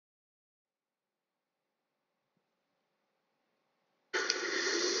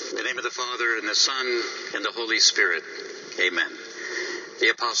name of the Father, and the Son, and the Holy Spirit. Amen. The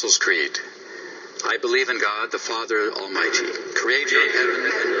Apostles' Creed. I believe in God, the Father Almighty, creator of heaven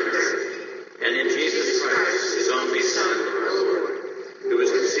and earth, and in Jesus Christ, his only Son, our Lord, who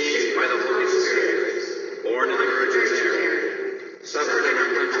was conceived by the Holy Spirit, born of the Virgin Mary, suffered under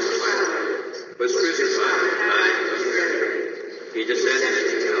Pontius Pilate, was crucified, died, and was buried. He descended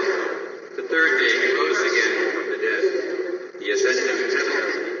into hell. The third day he rose again from the dead. He ascended into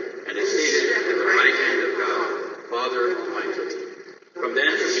heaven, and is seated at the right hand of God, Father Almighty. From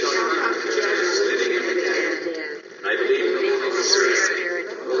thence he shall come to judge the living and the dead. And I believe in the Holy Spirit,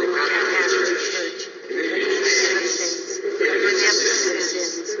 the Holy Catholic Church, the communion of saints, the forgiveness of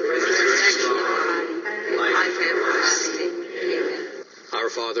sins, the resurrection of the body, and life everlasting. Amen. Our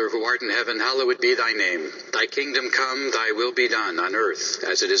Father, who art in heaven, hallowed be thy name. Thy kingdom come, thy will be done, on earth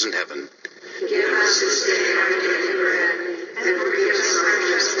as it is in heaven. Give us this day our daily bread, and forgive us our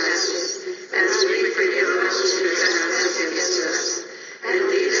trespasses, as we forgive those who trespass against us. And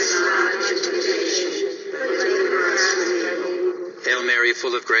lead us not into temptation, but deliver us from evil. Hail Mary,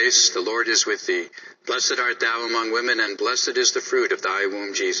 full of grace, the Lord is with thee. Blessed art thou among women, and blessed is the fruit of thy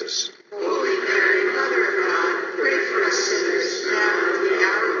womb, Jesus. Holy Mary, Mother of God, pray for us sinners, now and at the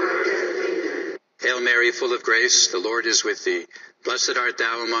hour of our death. Amen. Hail Mary, full of grace, the Lord is with thee. Blessed art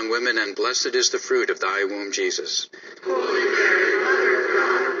thou among women, and blessed is the fruit of thy womb, Jesus. Holy Mary, Mother of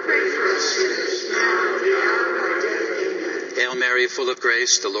God, pray for us sinners, now and at the hour of our death. Amen. Hail Mary, full of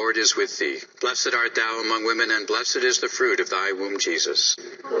grace, the Lord is with thee. Blessed art thou among women, and blessed is the fruit of thy womb, Jesus.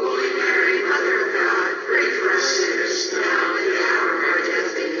 Holy Mary, Mother of God, pray for us sinners, now and at the hour of our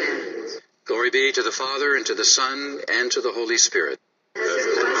death. Amen. Glory be to the Father, and to the Son, and to the Holy Spirit. As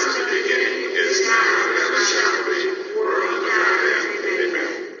it was in the beginning, is now, and ever shall be, world without end.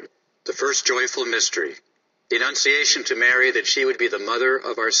 Amen. The first joyful mystery, the Annunciation to Mary that she would be the mother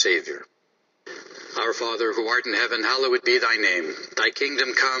of our Savior. Our Father, who art in heaven, hallowed be thy name. Thy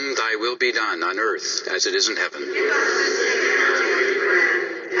kingdom come, thy will be done, on earth as it is in heaven. Give us this day our daily bread,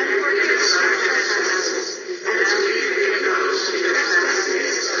 and forgive us our trespasses, as we forgive those who trespass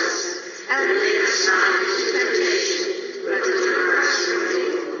against us. And lead us not into temptation, but deliver us from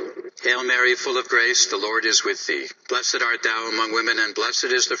evil. Hail Mary, full of grace, the Lord is with thee. Blessed art thou among women, and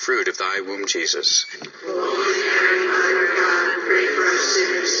blessed is the fruit of thy womb, Jesus. Holy Mary, Mother of God, pray for us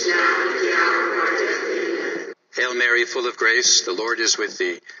sinners, now and at the hour of our death. Amen. Hail Mary, full of grace, the Lord is with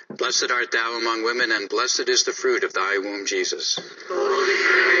thee. Blessed art thou among women, and blessed is the fruit of thy womb, Jesus. Holy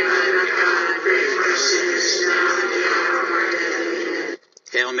Mary, Mother of God, pray for us sinners, now and at the hour of our death. Amen.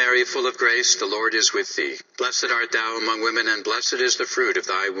 Hail Mary, full of grace, the Lord is with thee. Blessed art thou among women, and blessed is the fruit of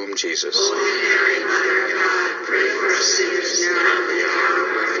thy womb, Jesus. Holy Mary, Mother of God, pray for us sinners, now and at the hour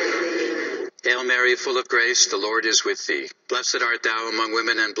of our death. Amen. Hail Mary, full of grace, the Lord is with thee. Blessed art thou among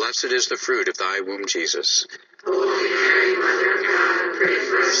women, and blessed is the fruit of thy womb, Jesus. Holy Mary, Mother of God, pray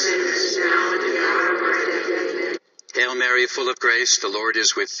for us sinners, now and at the hour of our death. Amen. Hail Mary, full of grace, the Lord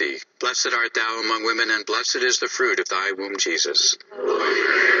is with thee. Blessed art thou among women, and blessed is the fruit of thy womb, Jesus. Holy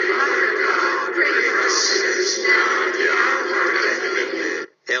Mary, Mother of God, pray for us sinners, now and at the hour of our death. Amen.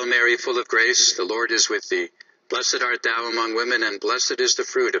 Hail Mary, full of grace, the Lord is with thee. Blessed art thou among women, and blessed is the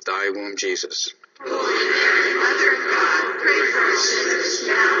fruit of thy womb, Jesus. Holy Mary, Mother of God, pray for us sinners,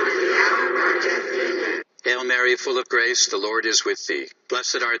 now and at the hour of our death. Amen. Hail Mary, full of grace, the Lord is with thee.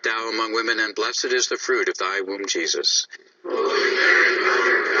 Blessed art thou among women, and blessed is the fruit of thy womb, Jesus. Holy Mary,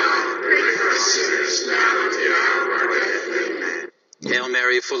 Mother of God, pray for us sinners, now and at the hour of our death. Amen. Hail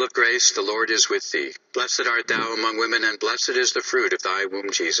Mary, full of grace, the Lord is with thee. Blessed art thou among women, and blessed is the fruit of thy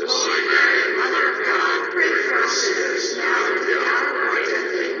womb, Jesus. Holy Mary, Mother of God, pray for us sinners, now and at the hour of our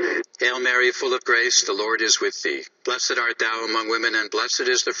death. Amen. Hail Mary, full of grace, the Lord is with thee. Blessed art thou among women, and blessed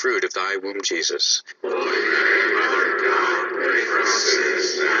is the fruit of thy womb, Jesus. Holy Mary, Mother of God, pray for us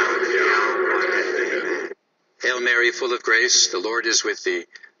sinners, now and at the hour of our death. Amen. Hail Mary, full of grace, the Lord is with thee.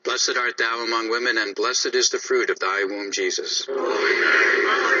 Blessed art thou among women, and blessed is the fruit of thy womb, Jesus. Holy Mary,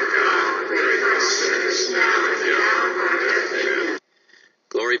 Mother of God, pray for us sinners, now and at the hour of our death. Amen.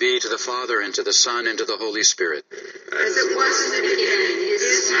 Glory be to the Father, and to the Son, and to the Holy Spirit. As it was in the beginning,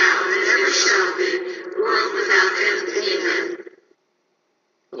 is now, and ever shall be, world without end. Amen.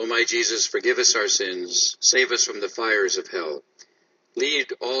 O my Jesus, forgive us our sins, save us from the fires of hell.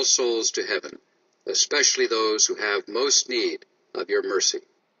 Lead all souls to heaven, especially those who have most need of your mercy.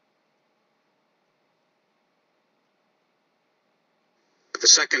 The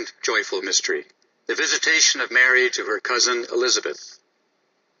second joyful mystery, the visitation of Mary to her cousin Elizabeth.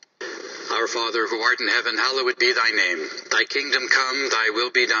 Our Father, who art in heaven, hallowed be thy name. Thy kingdom come, thy will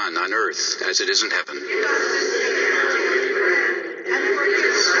be done, on earth as it is in heaven. Give us this day our daily bread, and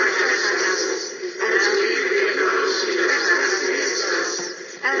forgive us our trespasses, as we forgive those who trespass against us.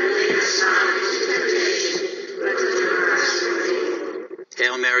 And lead us not into temptation, but deliver us from evil.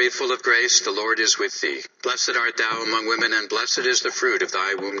 Hail Mary, full of grace, the Lord is with thee. Blessed art thou among women, and blessed is the fruit of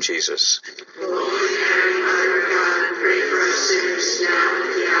thy womb, Jesus. Holy Mary, Mother of God, pray for us sinners, now and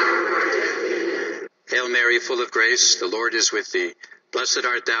at the hour of our death. Amen. Hail Mary, full of grace, the Lord is with thee. Blessed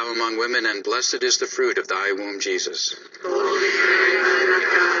art thou among women, and blessed is the fruit of thy womb, Jesus. Holy Mary, Mother of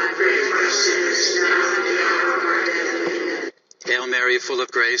God, pray for us sinners, now and at the hour of our death. Amen. Hail Mary, full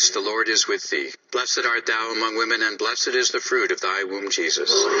of grace, the Lord is with thee. Blessed art thou among women, and blessed is the fruit of thy womb, Jesus.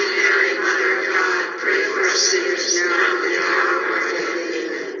 Holy Mary, Mother of God, pray for us sinners, now and at the hour of our death.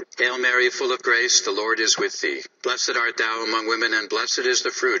 Amen. Hail Mary, full of grace, the Lord is with thee. Blessed art thou among women, and blessed is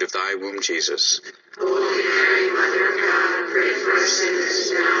the fruit of thy womb, Jesus. Holy Mary, Mother of God, pray for us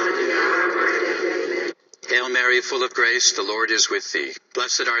sinners, now and at the hour of our death. Amen. Hail Mary, full of grace, the Lord is with thee.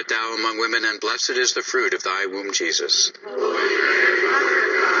 Blessed art thou among women, and blessed is the fruit of thy womb, Jesus. Holy Mary, Mother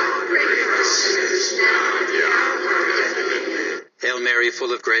of God, pray for us sinners, now and at the hour of our death. Amen. Hail Mary,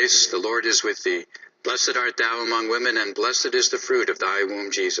 full of grace, the Lord is with thee. Blessed art thou among women, and blessed is the fruit of thy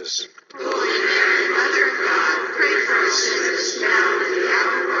womb, Jesus. Holy Mary, Mother of God, pray for us sinners, now and at the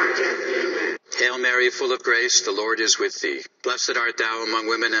hour of our death. Amen. Hail Mary, full of grace, the Lord is with thee. Blessed art thou among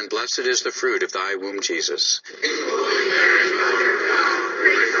women, and blessed is the fruit of thy womb, Jesus. Holy Mary, Mother of God,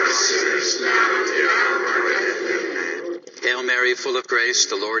 pray for us sinners, now and at the hour of our death. Amen. Hail Mary, full of grace,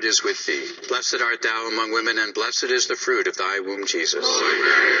 the Lord is with thee. Blessed art thou among women, and blessed is the fruit of thy womb, Jesus. Holy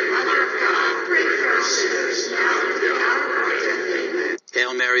Mary, Mother of God, pray for us sinners, now and at the hour of our death. Amen.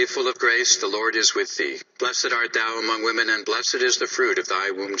 Hail Mary, full of grace, the Lord is with thee. Blessed art thou among women, and blessed is the fruit of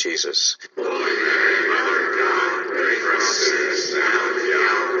thy womb, Jesus. Holy Mary, Mother of God, pray for us sinners, now and at the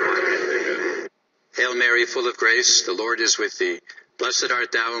hour of our death. Amen. Hail Mary, full of grace, the Lord is with thee. Blessed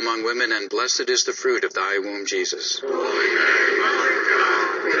art thou among women, and blessed is the fruit of thy womb, Jesus. Holy Mary, Mother of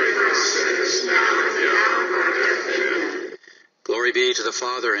God, pray for us sinners, now and at the hour of our death. Amen. Glory be to the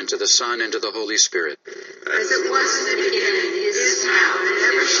Father, and to the Son, and to the Holy Spirit. As it was in the beginning, is now, and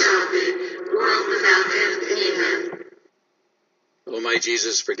ever shall be, world without end. Amen. O my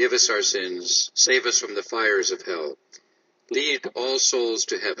Jesus, forgive us our sins, save us from the fires of hell. Lead all souls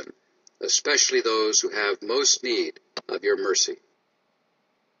to heaven, especially those who have most need of your mercy.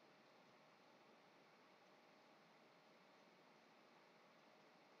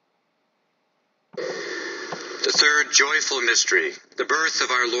 The third joyful mystery, the birth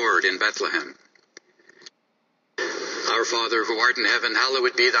of our Lord in Bethlehem. Our Father, who art in heaven,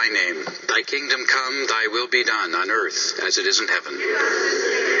 hallowed be thy name. Thy kingdom come, thy will be done on earth as it is in heaven. Give us this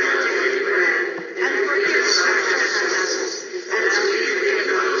day our daily bread, and forgive us our trespasses, as we forgive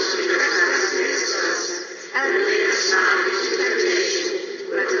those who trespass against us. And lead us not into temptation,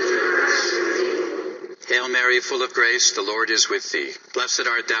 but deliver us from evil. Hail Mary, full of grace, the Lord is with thee. Blessed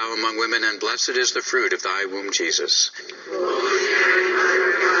art thou among women, and blessed is the fruit of thy womb, Jesus. Holy Mary,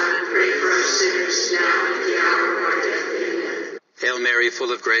 Mother of God, pray for us sinners, now and at the hour of our death. Amen. Hail Mary,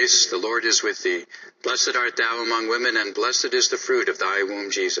 full of grace, the Lord is with thee. Blessed art thou among women, and blessed is the fruit of thy womb,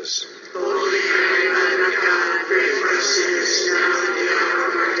 Jesus. Holy Mary, Mother of God, pray for us sinners, now and at the hour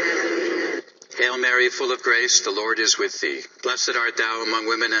of our death. Amen. Hail Mary, full of grace, the Lord is with thee. Blessed art thou among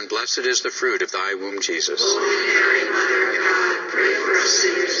women, and blessed is the fruit of thy womb, Jesus. Holy Mary, Mother of God, pray for us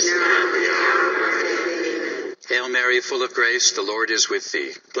sinners, now and at the hour of our death. Amen. Hail Mary, full of grace, the Lord is with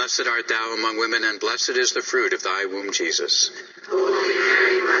thee. Blessed art thou among women, and blessed is the fruit of thy womb, Jesus. Holy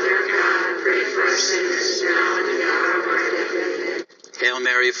Mary, Mother of God, pray for us sinners, now and at the hour of our death. Amen. Hail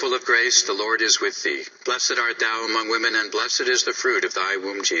Mary, full of grace, the Lord is with thee. Blessed art thou among women, and blessed is the fruit of thy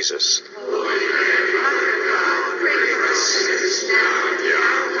womb, Jesus. Holy Mary, Mother of God, pray for us sinners, now and at the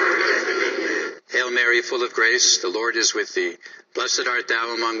hour of our death. Amen. Hail Mary, full of grace, the Lord is with thee. Blessed art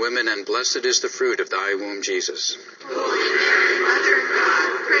thou among women, and blessed is the fruit of thy womb, Jesus. Holy Mary, Mother of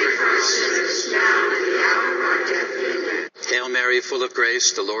God, pray for us sinners, now and at the hour of our death. Amen. Hail Mary, full of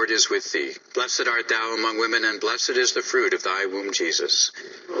grace, the Lord is with thee. Blessed art thou among women, and blessed is the fruit of thy womb, Jesus.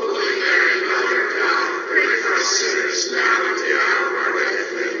 Holy Mary, Mother of God, pray for us sinners, now and at the hour of our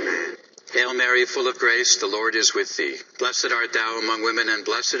death. Amen. Hail Mary, full of grace, the Lord is with thee. Blessed art thou among women, and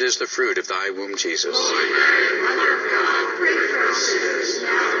blessed is the fruit of thy womb, Jesus. Holy Mary, Mother of God, pray for us sinners,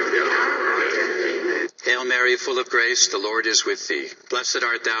 now and at the hour of our death. Amen. Hail Mary, full of grace, the Lord is with thee. Blessed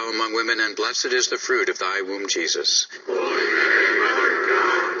art thou among women, and blessed is the fruit of thy womb, Jesus. Holy Mary, Mother of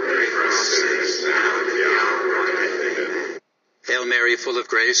God, pray for us sinners, now and at the hour of our death. Amen. Hail Mary, full of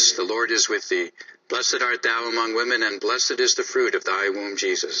grace, the Lord is with thee. Blessed art thou among women, and blessed is the fruit of thy womb,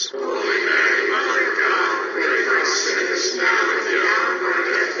 Jesus. Holy Mary, Mother of God, pray for us sinners, now and at the hour of our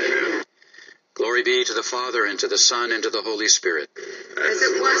death. Amen. Glory be to the Father, and to the Son, and to the Holy Spirit. As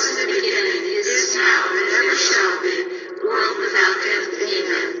it was in the beginning, is now, and ever shall be, world without end.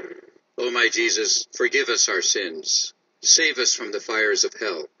 Amen. O my Jesus, forgive us our sins. Save us from the fires of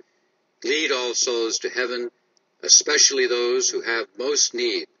hell. Lead all souls to heaven, especially those who have most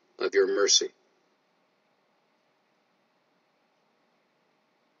need of your mercy.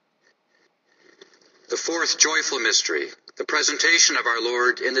 The fourth joyful mystery, the presentation of our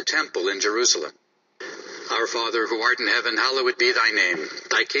Lord in the temple in Jerusalem. Our Father, who art in heaven, hallowed be thy name.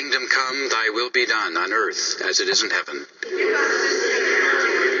 Thy kingdom come, thy will be done, on earth as it is in heaven. Give us this day our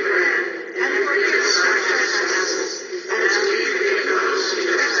daily bread, and forgive us our trespasses, as we forgive those who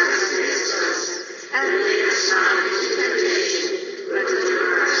trespass against us. And lead us not into temptation, but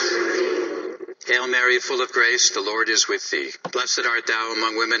deliver us from evil. Hail Mary, full of grace, the Lord is with thee. Blessed art thou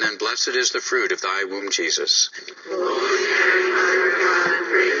among women, and blessed is the fruit of thy womb, Jesus. Holy Mary, Mother of God,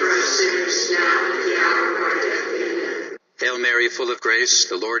 pray for us sinners, now and at the hour of our death. Amen. Hail Mary, full of grace,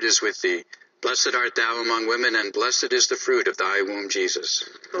 the Lord is with thee. Blessed art thou among women, and blessed is the fruit of thy womb, Jesus.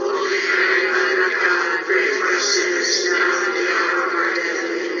 Holy Mary, Mother of God, pray for us sinners, now and at the hour of our death.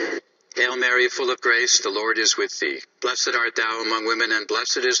 Amen. Hail Mary, full of grace, the Lord is with thee. Blessed art thou among women, and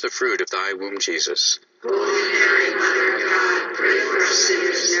blessed is the fruit of thy womb, Jesus. Holy Mary, Mother of God, pray for us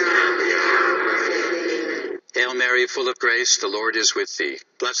sinners, now and at the hour of our death. Amen. Hail Mary, full of grace, the Lord is with thee.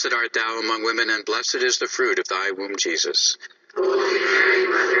 Blessed art thou among women, and blessed is the fruit of thy womb, Jesus. Holy Mary,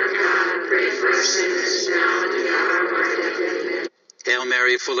 Mother of God, pray for us sinners, now and at the hour of our death. Amen. Hail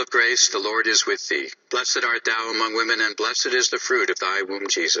Mary, full of grace, the Lord is with thee. Blessed art thou among women, and blessed is the fruit of thy womb,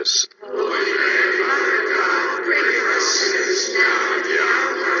 Jesus. Holy Mary, Mother of God, pray for us sinners, now and at the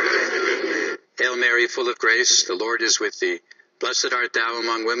hour of our death. Amen. Hail Mary, full of grace, the Lord is with thee. Blessed art thou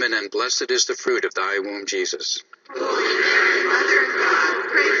among women, and blessed is the fruit of thy womb, Jesus. Holy Mary, Mother of God,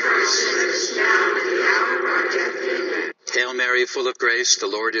 pray for us sinners, now and at the hour of our death. Amen. Hail Mary, full of grace, the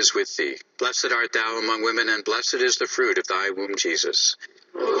Lord is with thee. Blessed art thou among women, and blessed is the fruit of thy womb, Jesus.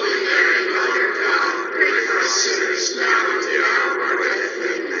 Holy Mary, Mother of God, pray for us sinners, now and at the hour of our death.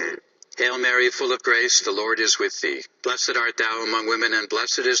 Amen. Hail Mary, full of grace, the Lord is with thee. Blessed art thou among women, and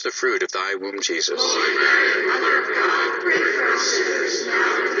blessed is the fruit of thy womb, Jesus. Holy Mary, Mother of God, pray for us sinners,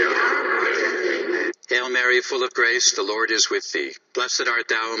 now and at the hour of our death. Amen. Hail Mary, full of grace, the Lord is with thee. Blessed art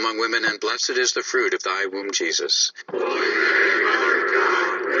thou among women, and blessed is the fruit of thy womb, Jesus. Holy Mary, Mother of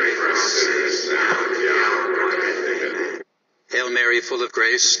God, pray for us sinners, now and at the hour of our death. Amen. Hail Mary, full of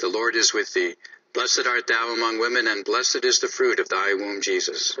grace, the Lord is with thee. Blessed art thou among women, and blessed is the fruit of thy womb,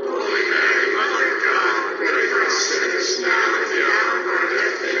 Jesus. Holy Mary, Mother of God, pray for us sinners, now and at the hour of our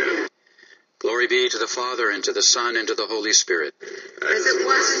death. Amen. Glory be to the Father, and to the Son, and to the Holy Spirit. As it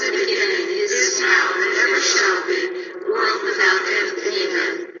was in the beginning, is now, and ever shall be, world without end.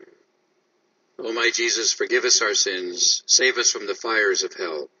 Amen. O my Jesus, forgive us our sins. Save us from the fires of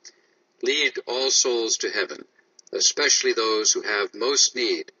hell. Lead all souls to heaven, especially those who have most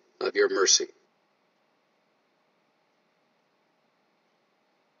need of your mercy.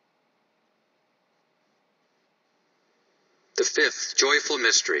 The fifth joyful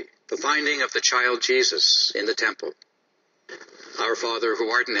mystery, the finding of the child Jesus in the temple. Our Father, who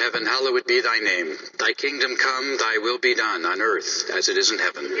art in heaven, hallowed be thy name. Thy kingdom come, thy will be done, on earth as it is in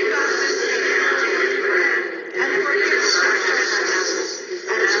heaven. Give us this day our daily bread, and forgive us our trespasses,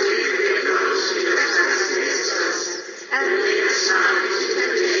 as we forgive those who trespass against us. And lead us not into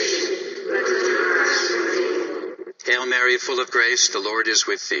temptation, but deliver us from evil. Hail Mary, full of grace, the Lord is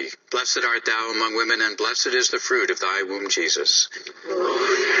with thee. Blessed art thou among women, and blessed is the fruit of thy womb, Jesus.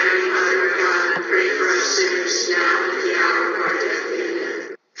 Holy Mary, Mother of God, pray for us sinners, now and at the hour of our death.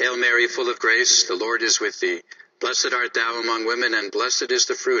 Amen. Hail Mary, full of grace, the Lord is with thee. Blessed art thou among women, and blessed is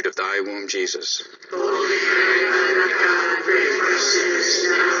the fruit of thy womb, Jesus. Holy Mary, Mother of God, pray for us sinners,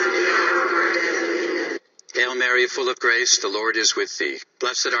 now and at the hour of our death. Amen. Hail Mary, full of grace, the Lord is with thee.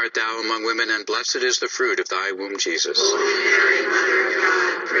 Blessed art thou among women, and blessed is the fruit of thy womb, Jesus. Holy Mary, Mother of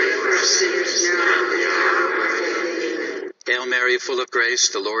God, pray for us sinners, now and at the hour of our death. Amen. Hail Mary, full of grace,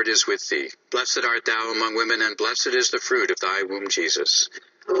 the Lord is with thee. Blessed art thou among women, and blessed is the fruit of thy womb, Jesus.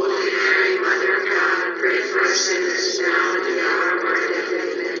 Holy Mary, Mother of God, pray for us sinners, now and at the hour of our death.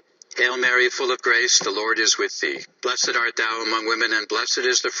 Amen. Hail Mary, full of grace, the Lord is with thee. Blessed art thou among women, and blessed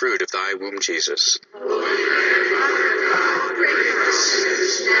is the fruit of thy womb, Jesus. Holy Mary, Mother of God, pray for us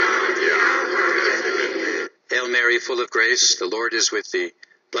sinners, now and at the hour of our death. Amen. Hail Mary, full of grace, the Lord is with thee.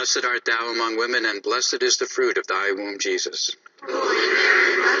 Blessed art thou among women, and blessed is the fruit of thy womb, Jesus. Holy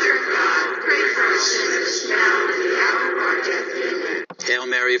Mary, Mother of God, pray for us sinners, now and at the hour of our death. Amen. Hail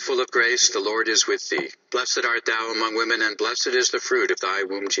Mary, full of grace, the Lord is with thee. Blessed art thou among women, and blessed is the fruit of thy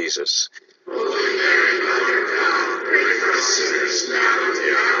womb, Jesus. Holy Mary, Mother of God, pray for us sinners, now and at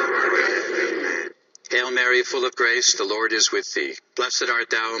the hour of our death. Amen. Hail Mary, full of grace, the Lord is with thee. Blessed art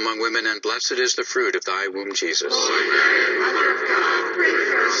thou among women, and blessed is the fruit of thy womb, Jesus. Holy Mary, Mother of God, pray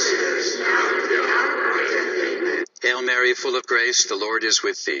for us sinners, now and at the hour of our death. Amen. Hail Mary, full of grace, the Lord is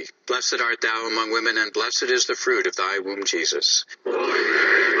with thee. Blessed art thou among women, and blessed is the fruit of thy womb, Jesus. Holy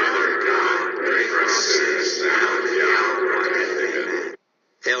Mary, Mother of God, pray for us sinners, now and at the hour of our death. Amen.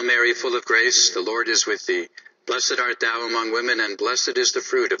 Hail Mary, full of grace, the Lord is with thee. Blessed art thou among women, and blessed is the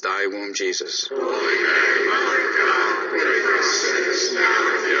fruit of thy womb, Jesus. Holy Mary, Mother of God, pray for us sinners, now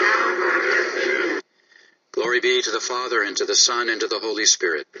and at the hour of our death. Amen. Glory be to the Father, and to the Son, and to the Holy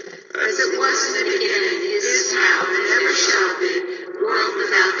Spirit. As it was in the beginning, is now, and ever shall be, world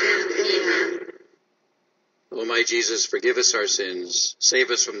without end. Amen. O my Jesus, forgive us our sins, save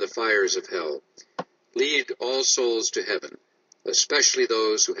us from the fires of hell. Lead all souls to heaven, especially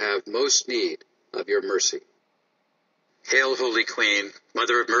those who have most need of your mercy. Hail, Holy Queen,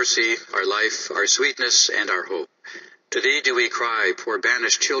 Mother of mercy, our life, our sweetness, and our hope. To thee do we cry, poor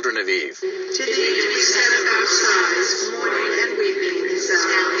banished children of Eve. To thee do we send up our sighs, mourning and weeping in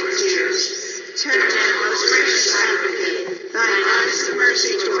sounding tears. Turn then, most gracious advocate, thine eyes of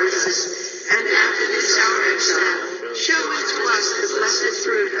mercy towards us, and after this our exile, show unto us the blessed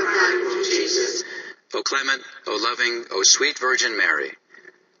fruit of thy womb, Jesus. O clement, O loving, O sweet Virgin Mary,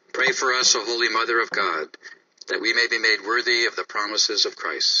 pray for us, O Holy Mother of God, that we may be made worthy of the promises of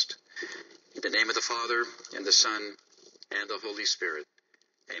Christ. In the name of the Father, and the Son, and the Holy Spirit.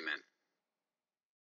 Amen.